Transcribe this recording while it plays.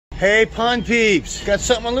Hey pond peeps, got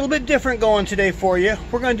something a little bit different going today for you.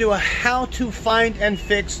 We're going to do a how to find and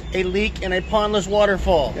fix a leak in a pondless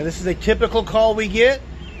waterfall. Now, this is a typical call we get,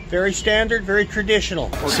 very standard, very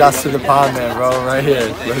traditional. Shots to the Pondman, bro, right here.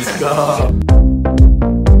 Let's go.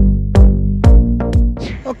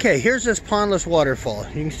 Okay, here's this pondless waterfall.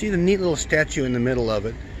 You can see the neat little statue in the middle of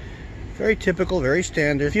it. Very typical, very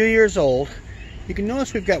standard, a few years old. You can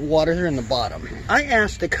notice we've got water here in the bottom. I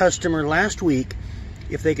asked the customer last week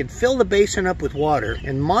if they could fill the basin up with water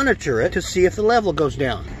and monitor it to see if the level goes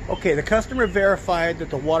down. Okay, the customer verified that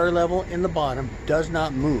the water level in the bottom does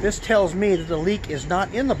not move. This tells me that the leak is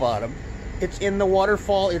not in the bottom, it's in the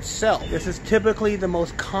waterfall itself. This is typically the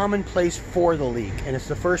most common place for the leak, and it's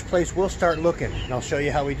the first place we'll start looking, and I'll show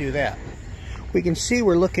you how we do that. We can see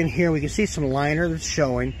we're looking here, we can see some liner that's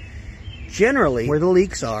showing. Generally, where the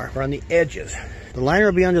leaks are on the edges. The liner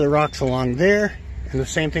will be under the rocks along there, and the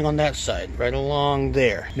same thing on that side, right along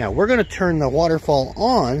there. Now we're going to turn the waterfall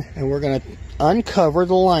on and we're going to uncover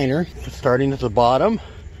the liner, starting at the bottom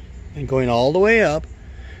and going all the way up,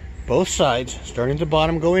 both sides, starting at the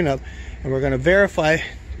bottom, going up, and we're going to verify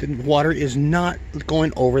that water is not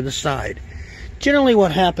going over the side. Generally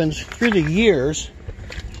what happens through the years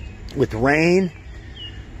with rain,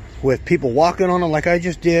 with people walking on them like I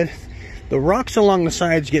just did, the rocks along the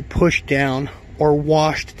sides get pushed down or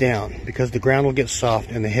washed down because the ground will get soft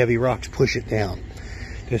and the heavy rocks push it down.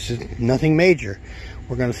 This is nothing major.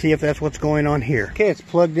 We're going to see if that's what's going on here. Okay, it's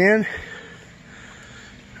plugged in.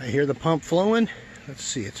 I hear the pump flowing. Let's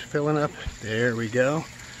see, it's filling up. There we go.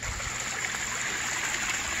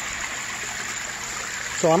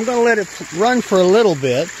 So I'm going to let it run for a little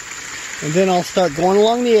bit, and then I'll start going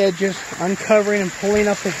along the edges, uncovering and pulling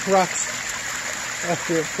up the rocks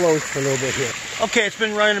after it flows for a little bit here. Okay, it's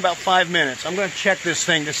been running about 5 minutes. I'm going to check this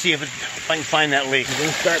thing to see if I can find that leak. I'm going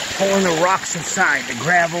to start pulling the rocks aside, the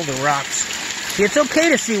gravel, the rocks. See, it's okay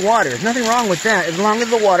to see water. There's nothing wrong with that as long as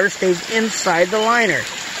the water stays inside the liner.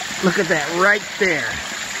 Look at that right there.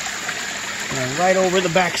 And right over the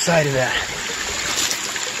back side of that.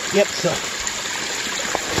 Yep, so.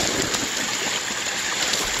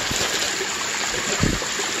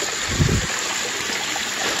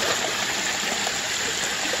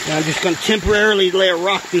 Now I'm just going to temporarily lay a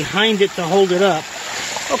rock behind it to hold it up.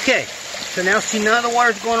 Okay, so now see, none of the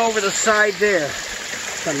water's going over the side there.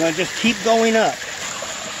 So I'm going to just keep going up.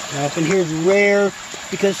 Now up in here is rare,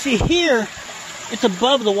 because see here, it's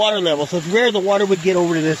above the water level, so it's rare the water would get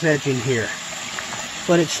over to this edge in here.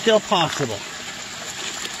 But it's still possible.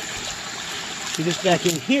 See, this back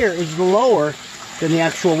in here is lower than the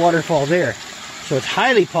actual waterfall there. So it's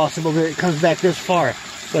highly possible that it comes back this far,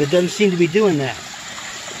 but it doesn't seem to be doing that.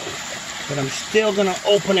 But I'm still going to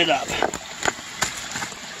open it up.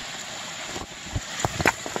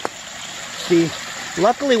 See,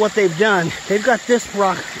 luckily what they've done, they've got this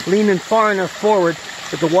rock leaning far enough forward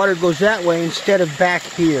that the water goes that way instead of back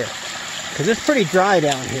here. Because it's pretty dry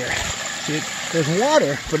down here. See, there's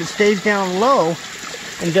water, but it stays down low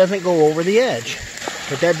and doesn't go over the edge.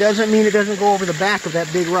 But that doesn't mean it doesn't go over the back of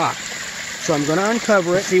that big rock. So I'm going to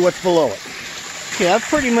uncover it, see what's below it. Okay, I've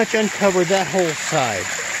pretty much uncovered that whole side.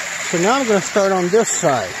 So now I'm going to start on this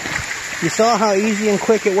side. You saw how easy and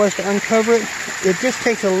quick it was to uncover it? It just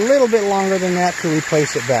takes a little bit longer than that to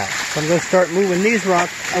replace it back. So I'm going to start moving these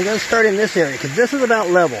rocks. I'm going to start in this area because this is about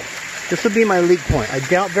level. This would be my leak point. I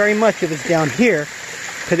doubt very much if it's down here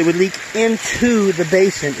because it would leak into the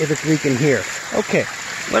basin if it's leaking here. Okay,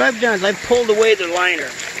 what I've done is I've pulled away the liner.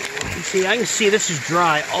 You see, I can see this is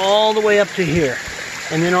dry all the way up to here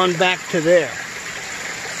and then on back to there.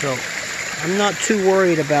 So I'm not too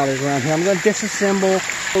worried about it around here. I'm going to disassemble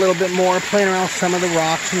a little bit more, playing around with some of the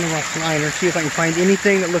rocks and the rock liner, see if I can find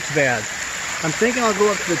anything that looks bad. I'm thinking I'll go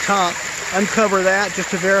up to the top, uncover that just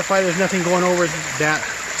to verify there's nothing going over that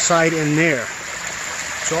side in there.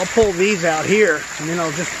 So I'll pull these out here and then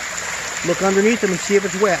I'll just look underneath them and see if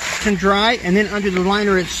it's wet and dry, and then under the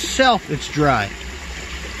liner itself it's dry.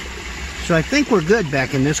 So I think we're good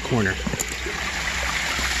back in this corner.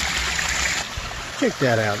 Check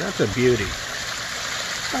that out, that's a beauty.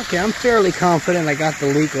 Okay, I'm fairly confident I got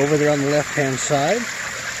the leak over there on the left-hand side.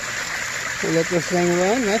 We'll let this thing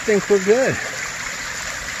run, I think we're good.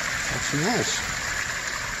 That's nice.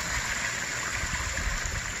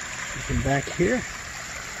 Looking back here.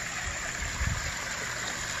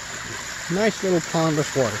 Nice little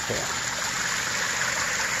pondless waterfall.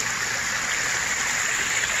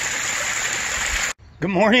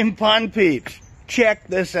 Good morning, pond peeps. Check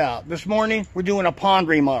this out. This morning, we're doing a pond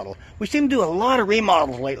remodel. We seem to do a lot of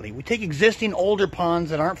remodels lately. We take existing older ponds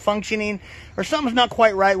that aren't functioning or something's not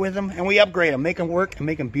quite right with them, and we upgrade them, make them work, and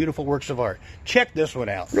make them beautiful works of art. Check this one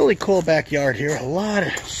out. Really cool backyard here. A lot of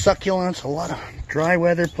succulents, a lot of dry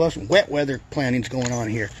weather plus wet weather plantings going on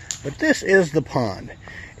here. But this is the pond.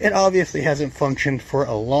 It obviously hasn't functioned for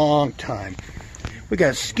a long time. We got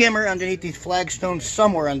a skimmer underneath these flagstones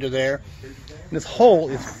somewhere under there. And this hole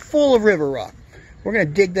is full of river rock. We're going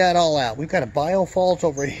to dig that all out. We've got a biofalls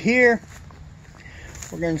over here.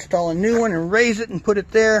 We're going to install a new one and raise it and put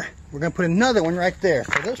it there. We're going to put another one right there.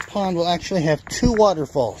 So this pond will actually have two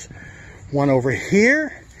waterfalls. One over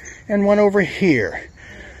here and one over here.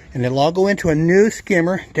 And it'll all go into a new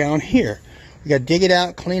skimmer down here. We got to dig it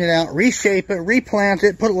out, clean it out, reshape it, replant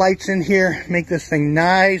it, put lights in here, make this thing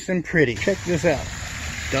nice and pretty. Check this out.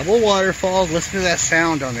 Double waterfalls. Listen to that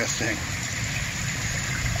sound on this thing.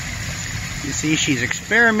 You see she's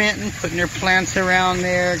experimenting, putting her plants around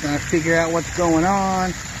there, gonna figure out what's going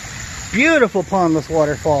on. Beautiful pondless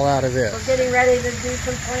waterfall out of this. We're getting ready to do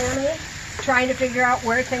some planning, trying to figure out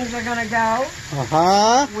where things are gonna go.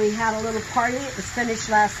 We had a little party, it was finished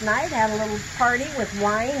last night, had a little party with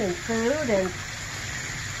wine and food and...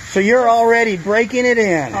 So you're already breaking it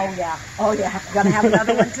in. Oh yeah, gonna have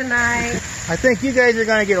another one tonight. I think you guys are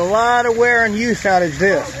gonna get a lot of wear and use out of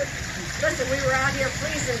this. Listen, we were out here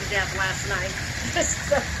freezing to death last night.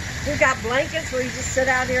 We've got blankets where you just sit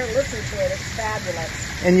out here and listen to it. It's fabulous.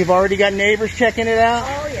 And you've already got neighbors checking it out?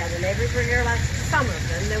 Oh, yeah. The neighbors were here last summer.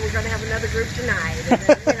 And then we're going to have another group tonight. And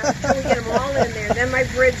then, until we get them all in there. Then my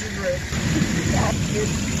bridge group.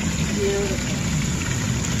 It's beautiful.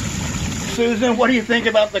 Susan, what do you think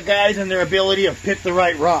about the guys and their ability to pick the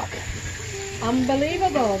right rock?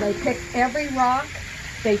 Unbelievable. They pick every rock.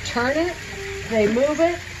 They turn it. They move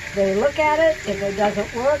it. They look at it. If it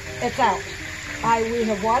doesn't work, it's out. We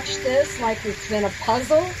have watched this like it's been a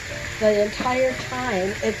puzzle the entire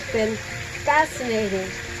time. It's been fascinating.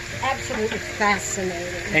 Absolutely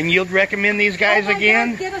fascinating. And you'd recommend these guys again?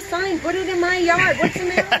 God, get a sign. Put it in my yard. What's the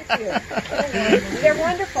matter with you? They're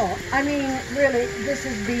wonderful. I mean, really, this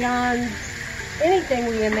is beyond anything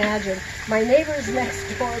we imagine. My neighbors next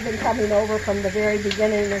door have been coming over from the very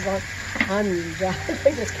beginning. They're going,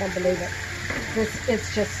 they just can't believe it.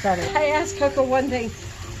 It's just stunning. I asked Coco one thing.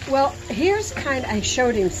 Well, I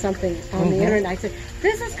showed him something on the internet. I said,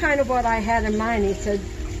 this is kind of what I had in mind. He said,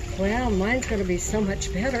 well, mine's going to be so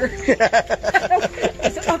much better. I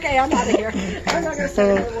said, okay, I'm out of here. I'm not going to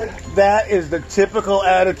say another word. That is the typical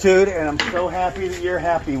attitude, and I'm so happy that you're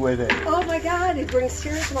happy with it. Oh, my God. It brings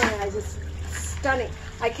tears to my eyes. It's stunning.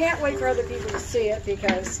 I can't wait for other people to see it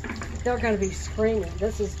because they're going to be screaming.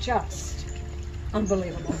 This is just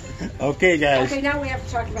unbelievable. Okay, guys. Okay, now we have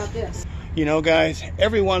to talk about this. You know, guys,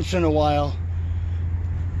 every once in a while,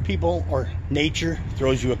 people or nature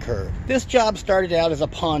throws you a curve. This job started out as a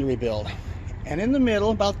pond rebuild. And in the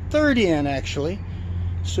middle, about third in actually,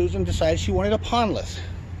 Susan decided she wanted a pondless.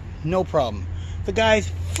 No problem. The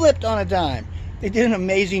guys flipped on a dime. They did an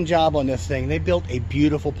amazing job on this thing. They built a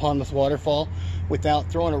beautiful pondless waterfall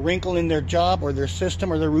without throwing a wrinkle in their job or their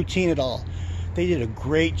system or their routine at all. They did a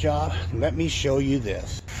great job. Let me show you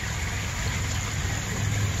this.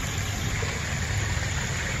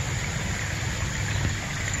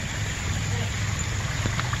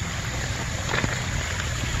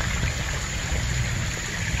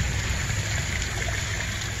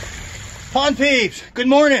 Pond peeps, good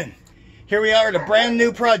morning. Here we are at a brand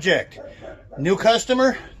new project. New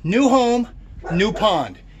customer, new home, new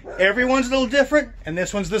pond. Everyone's a little different, and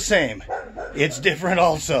this one's the same. It's different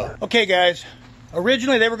also. Okay, guys.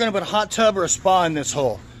 Originally, they were going to put a hot tub or a spa in this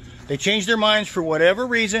hole. They changed their minds for whatever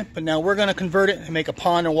reason, but now we're going to convert it and make a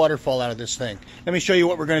pond and waterfall out of this thing. Let me show you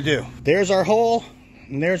what we're going to do. There's our hole,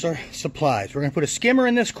 and there's our supplies. We're going to put a skimmer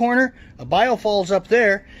in this corner, a biofalls up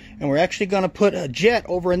there, and we're actually going to put a jet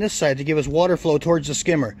over on this side to give us water flow towards the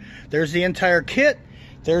skimmer. There's the entire kit.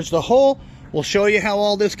 There's the hole. We'll show you how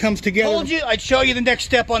all this comes together. Told you I'd show you the next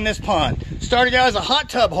step on this pond. Started out as a hot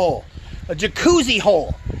tub hole, a jacuzzi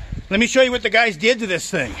hole. Let me show you what the guys did to this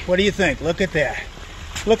thing. What do you think? Look at that.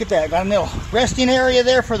 Look at that. Got a little resting area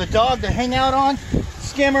there for the dog to hang out on.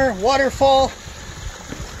 Skimmer, waterfall,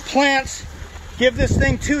 plants. Give this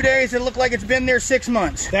thing 2 days, it'll look like it's been there 6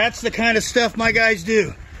 months. That's the kind of stuff my guys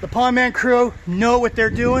do. The Pondman crew know what they're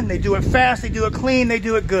doing. They do it fast, they do it clean, they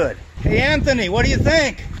do it good. Hey Anthony, what do you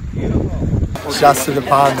think? Shots to the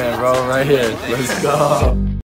Pondman, bro, right here. Let's go.